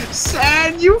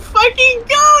 San, you fucking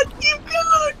god.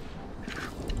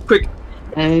 Quick.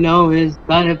 I know it's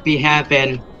gonna be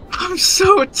happen. I'm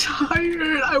so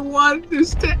tired. I want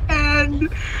this to end.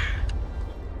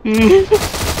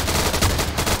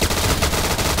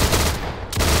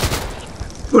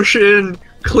 Push in.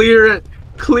 Clear it.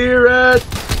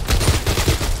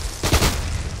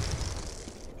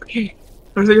 Okay.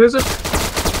 Is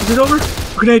it over?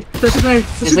 Grenade. There's a grenade.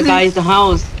 There's a guy in the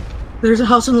house. There's a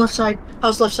house on the left side.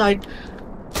 House left side.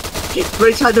 Okay,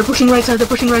 right side. They're pushing right side. They're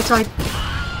pushing right side.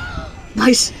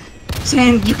 Nice.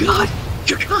 Sand, you got.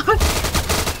 You got.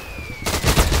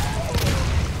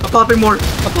 I'm popping more.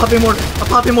 I'm popping more. I'm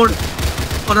popping more.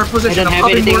 On our position. I don't I'm have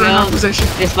popping anything more on our else. position.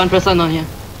 There's one person on here.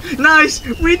 Nice.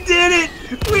 We did it.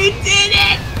 We did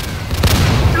it.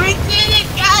 We did it,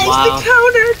 guys. Wow. The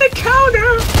counter. The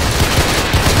counter.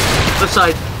 Left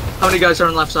side. How many guys are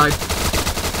on left side?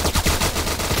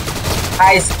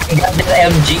 Guys, I got the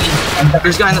MG.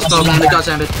 There's a guy in the smoke. I got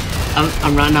Zambit.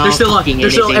 I'm running out. They're still on. fucking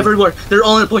They're still anything. everywhere. They're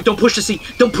all in the point. Don't push the C.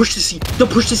 Don't push the C. Don't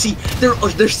push the C.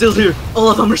 They're still here. All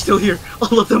of them are still here.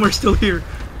 All of them are still here.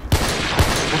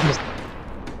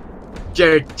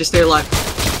 Jared, just stay alive.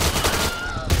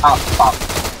 Pop.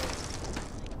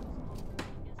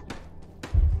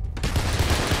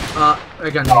 I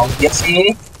got Oh, no. you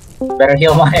see? Better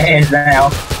heal my hands now.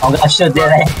 I'm gonna shoot them.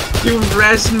 You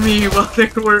rezzed me while they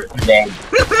were. Dead.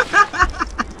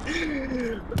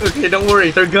 Okay, don't worry.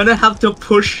 They're gonna have to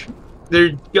push.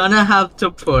 They're gonna have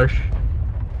to push.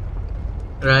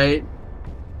 Right?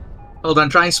 Hold on.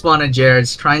 Try and spawn in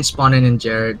Jared's. Try and spawn in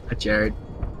Jared. Jared.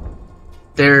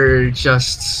 They're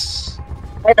just.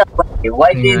 Why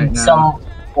did Right now. some?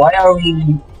 Why are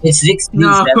we? It's 6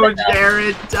 No, seven now.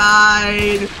 Jared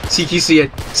died. Seek, you see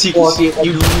it. Seek, you see it.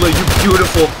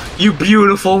 You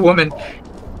beautiful woman.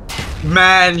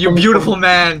 Man, you beautiful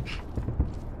man.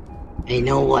 I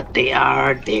know what they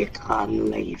are. They can't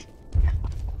leave.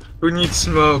 Who needs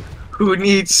smoke? Who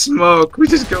needs smoke? We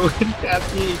just go in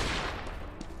happy.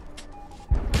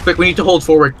 Quick, we need to hold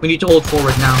forward. We need to hold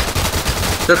forward now.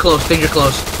 They're close. Danger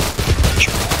close.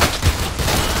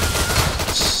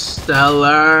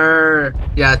 Stellar.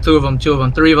 Yeah, two of them.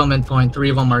 Three of them in point. Three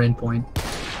of them are in point.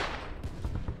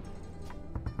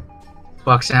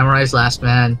 Fuck, Samurai's last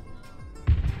man.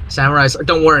 Samurai's.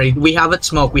 Don't worry. We have it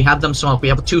smoke. We have them smoke. We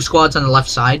have 2 squads on the left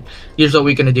side. Here's what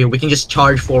we're gonna do. We can just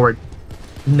charge forward.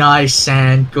 Nice,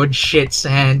 Sand. Good shit,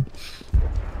 Sand.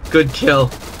 Good kill.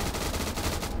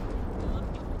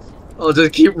 I'll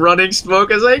just keep running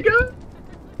smoke as I go.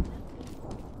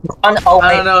 Oh,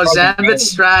 I don't know,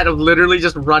 Zambit's strat of literally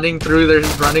just running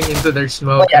into their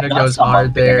smoke kind of goes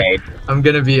hard there. I'm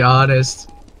gonna be honest.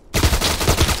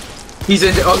 He's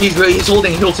in. Oh, he's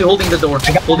holding the door.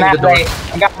 I got Holding the door.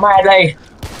 I got my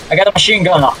I got a machine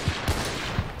gun now.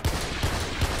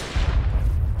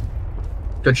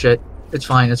 Good shit. It's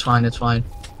fine. It's fine. It's fine.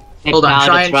 Next Hold on. round,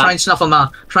 Try it's and snuff them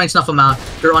out. Try and snuff them out.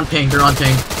 They're on ping. They're on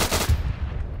ping.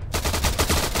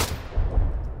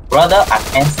 Brother, I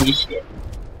can't see shit.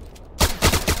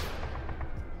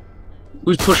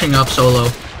 Who's pushing up solo?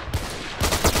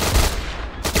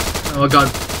 Oh god.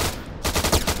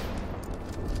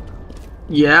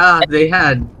 Yeah, they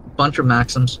had a bunch of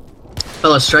Maxims.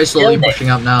 Fellas, try slowly pushing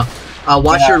up now.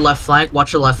 Watch your left flank.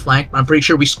 Watch your left flank. I'm pretty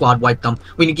sure we squad wiped them.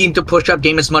 We need to push up,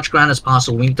 gain as much ground as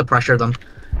possible. We need to pressure them.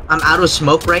 I'm out of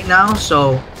smoke right now,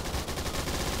 so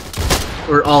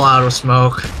we're all out of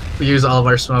smoke. We used all of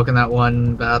our smoke in that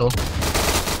one battle.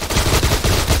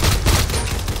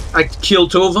 I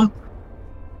killed 2 of them.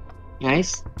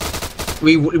 Nice.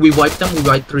 We wiped them. We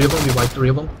wiped 3 of them. We wiped 3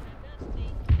 of them.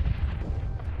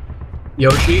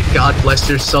 Yoshi, God bless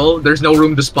your soul. There's no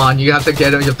room to spawn. You have to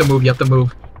get it. You have to move. You have to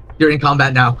move. You're in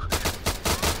combat now.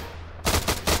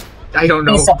 I don't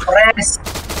know. He's suppressed.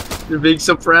 You're being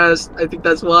suppressed. I think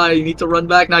that's why. You need to run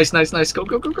back. Nice, nice, nice. Go,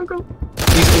 go, go, go, go.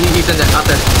 He's in there. Out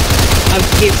there. I'm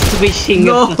keep switching.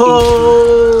 No!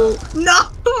 No!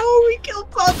 We killed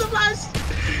both of us!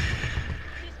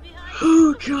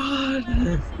 Oh god.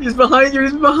 He's behind you.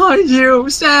 He's behind you.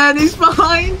 Sand, he's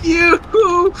behind you.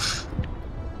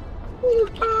 Oh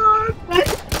god.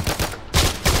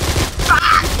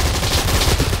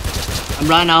 I'm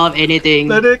running out of anything.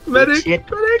 Medic, medic, Shit.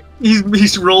 medic.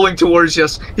 He's rolling towards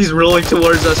us. He's rolling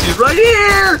towards us. He's right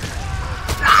here.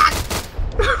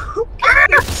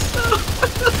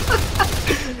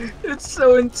 It's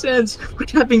so intense. We're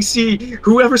capping C.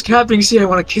 Whoever's capping C, I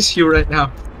want to kiss you right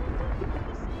now.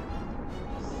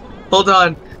 Hold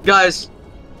on, guys.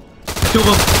 2 of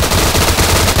them.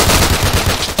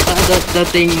 The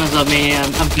thing was on me.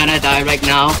 I'm gonna die right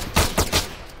now.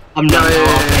 I'm not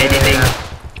off anything.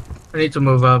 I need to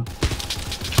move up.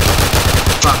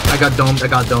 Fuck, I got domed. I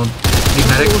got domed. Need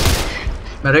medic?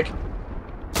 Medic?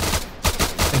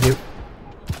 Thank you.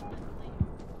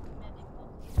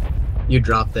 You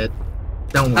dropped it.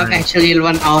 Don't I've worry. actually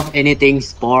run out of anything,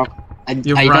 Spork. I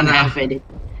You've don't run out. have any.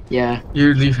 Yeah.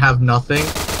 You have nothing?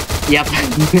 Yep.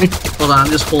 Hold on,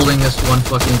 I'm just holding this one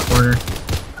fucking corner.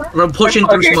 We're pushing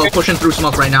through smoke, pushing through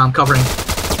smoke right now. I'm covering.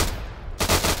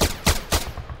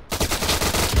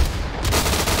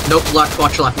 Nope, left,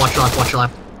 watch left, watch left, watch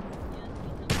left.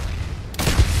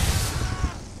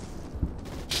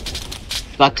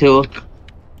 Got 2.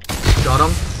 Got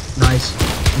him. Nice.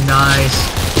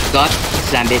 Nice. Got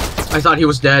Zambit. I thought he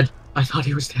was dead. I thought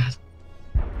he was dead.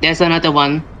 There's another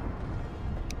one.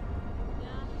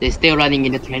 They're still running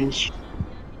in the trench.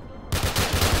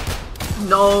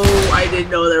 No, I didn't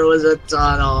know there was a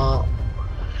tunnel.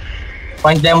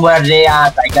 Point them where they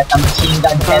at. I got a machine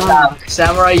gun set up.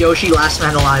 Samurai Yoshi, last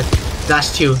man alive.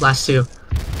 Last two.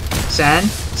 San?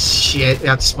 Shit, you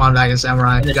have to spawn back in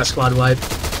Samurai. You got squad wipe.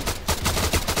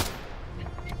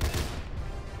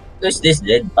 Who's this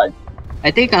dead bud?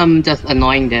 I think I'm just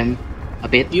annoying them a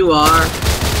bit. You are.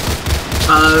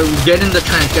 Get in the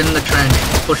trench,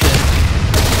 push it.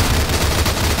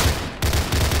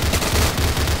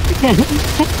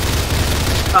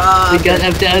 Because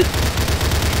of that.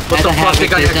 What the fuck, they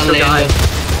got extra guys.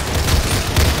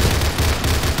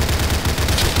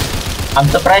 I'm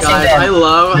suppressing Guys, them. I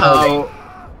love how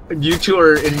you two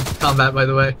are in combat, by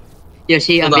the way.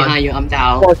 Yoshi, I'm Hold on. behind you. I'm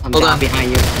down. I'm Hold down on.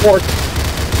 behind you.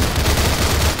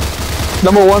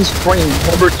 Number 1 spring.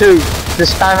 Number 2, the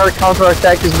standard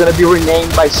counterattack is gonna be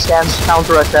renamed by Sans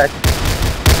counterattack.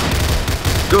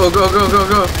 Go.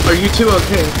 Are you two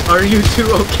okay? Are you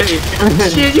two okay?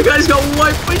 Shit, you guys got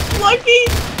wiped by Lucky!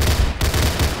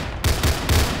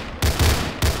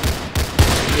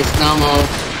 It's normal.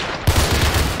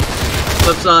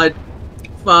 Left side.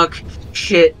 Fuck.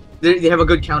 Shit. They have a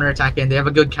good counterattack in. They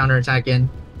have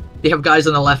guys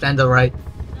on the left and the right.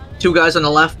 2 guys on the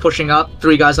left pushing up,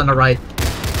 3 guys on the right.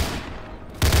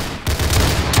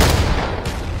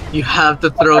 You have to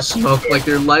throw smoke like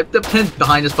your life depends.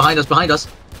 Behind us.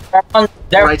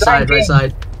 They're Right side.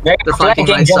 They're flanking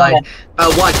right side.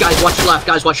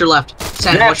 Watch your left.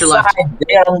 Sam, watch your left. Side.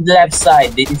 They're on the left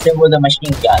side. They disable the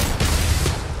machine gun.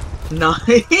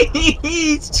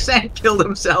 Nice! Sam killed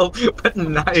himself, but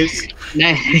nice.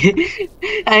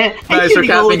 I Nice, could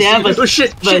go there, but oh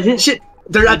shit!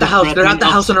 They're at the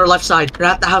house on our left side. They're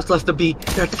at the house left of B.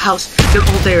 They're at the house. They're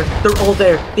all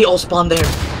there. They all spawned there.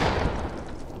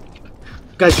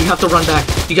 Guys, you have to run back.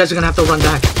 You guys are gonna have to run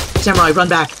back. Samurai, run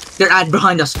back. They are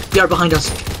behind us.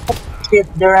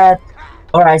 Shit, they're at...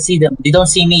 Oh, I see them. They don't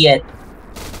see me yet.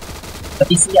 But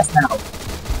they see us now.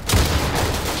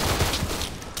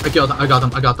 I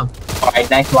got them. Alright,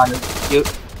 nice one. You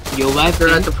wife. They're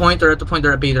at the point, they're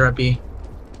at B.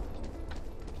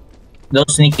 Don't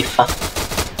sneak it.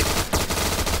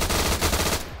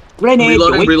 Grenade.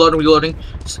 Reloading.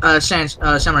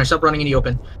 Samurai, stop running in the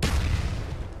open.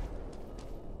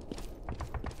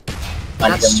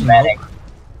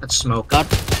 That's smoke. God.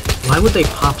 Why would they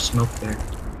pop smoke there?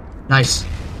 Nice.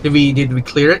 Did we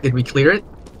clear it?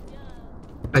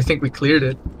 I think we cleared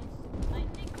it.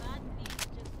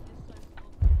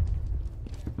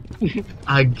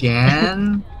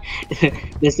 Again?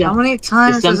 How many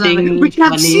times does that happen?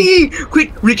 Recap C!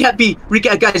 Quick! Recap B!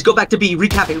 Guys, go back to B.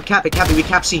 Recap it.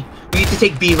 Recap C. We need to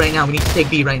take B right now.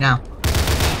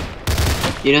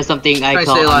 You know something I Try to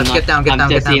call stay alive. I'm Get down.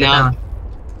 testing out.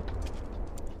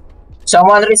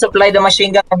 Someone resupply the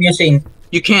machine gun I'm using.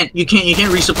 You can't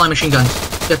resupply machine guns.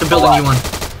 You have to build a new one.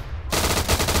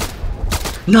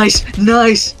 Nice.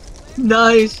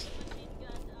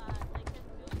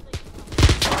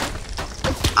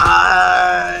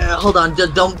 Hold on.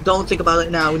 Don't think about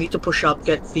it now. We need to push up,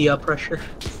 get the pressure.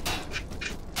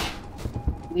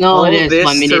 No, there's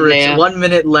 1 minute left. 1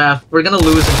 minute left. We're gonna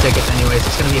lose in tickets anyways.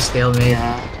 It's gonna be a stalemate.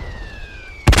 Yeah.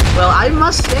 Well, I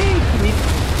must say,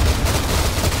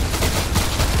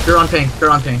 they're on ping.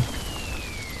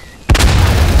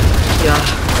 Yeah.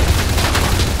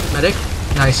 Medic?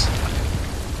 Nice.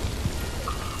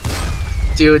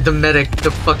 Dude,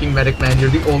 the fucking medic, man.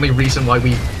 You're the only reason why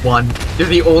we won. You're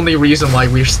the only reason why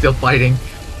we're still fighting.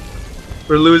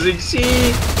 We're losing C.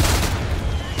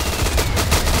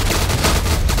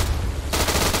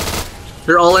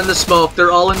 They're all in the smoke.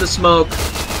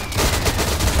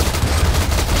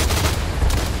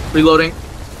 Reloading.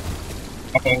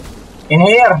 Okay. In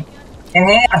here!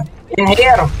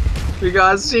 We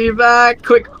got C back.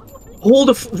 Quick.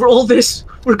 Roll this.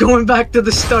 We're going back to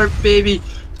the start, baby.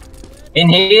 In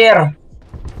here!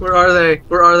 Where are they?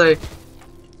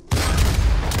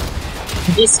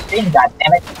 This thing,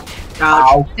 goddammit.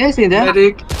 Ouch. Yes, in there.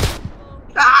 Medic.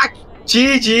 Ah!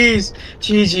 GG's.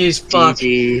 Fuck.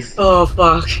 GG's. Oh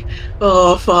fuck.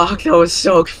 That was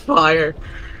so fire.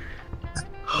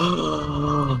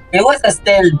 It was a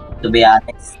steal, to be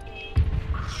honest.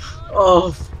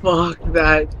 Oh fuck,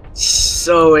 that's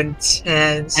so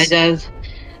intense.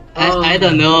 I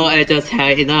don't know. I just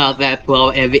had enough of that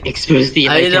 12 every explosive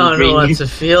I I can don't know bring. what to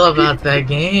feel about that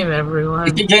game, everyone.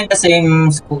 Did you join the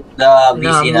same school, the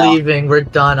No, VC I'm now? leaving. We're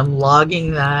done. I'm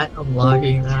logging that. I'm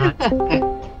logging that.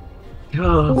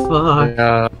 Oh,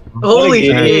 fuck. Holy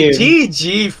game. shit.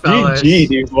 GG, fellas. GG,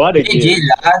 dude. What a GG, game.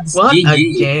 lads. What GG.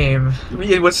 a game.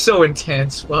 It was so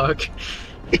intense, fuck.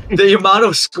 The amount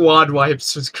of squad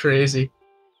wipes was crazy.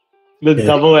 The Yeah.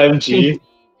 double MG.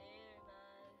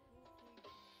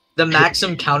 The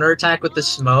Maxim counterattack with the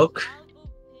smoke.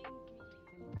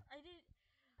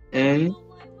 And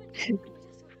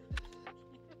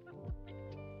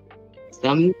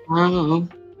somehow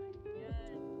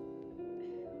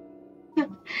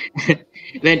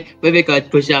when we got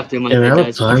pushed up to my The amount of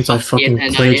just times I fuck it, fucking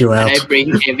and cleared you and I out. bring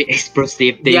every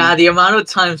explosive thing. Yeah, the amount of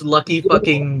times Lucky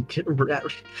fucking...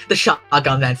 The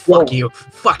shotgun, man. Fuck you.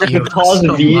 Fuck you Because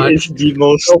so V much. is the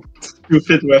most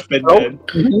stupid weapon,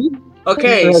 man.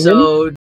 Okay, so